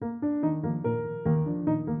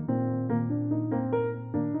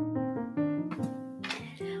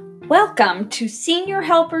Welcome to Senior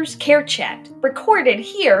Helpers Care Chat, recorded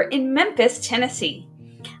here in Memphis, Tennessee.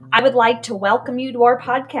 I would like to welcome you to our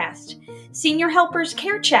podcast. Senior Helpers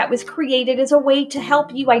Care Chat was created as a way to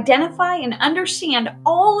help you identify and understand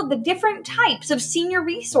all of the different types of senior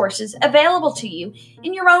resources available to you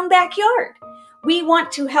in your own backyard. We want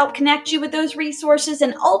to help connect you with those resources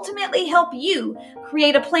and ultimately help you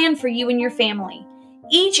create a plan for you and your family.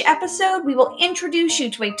 Each episode, we will introduce you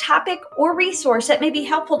to a topic or resource that may be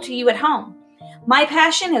helpful to you at home. My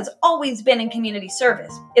passion has always been in community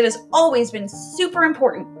service. It has always been super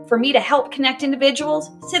important for me to help connect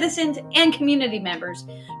individuals, citizens, and community members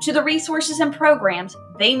to the resources and programs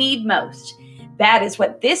they need most. That is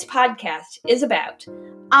what this podcast is about.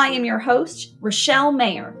 I am your host, Rochelle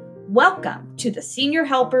Mayer. Welcome to the Senior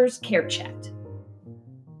Helpers Care Chat.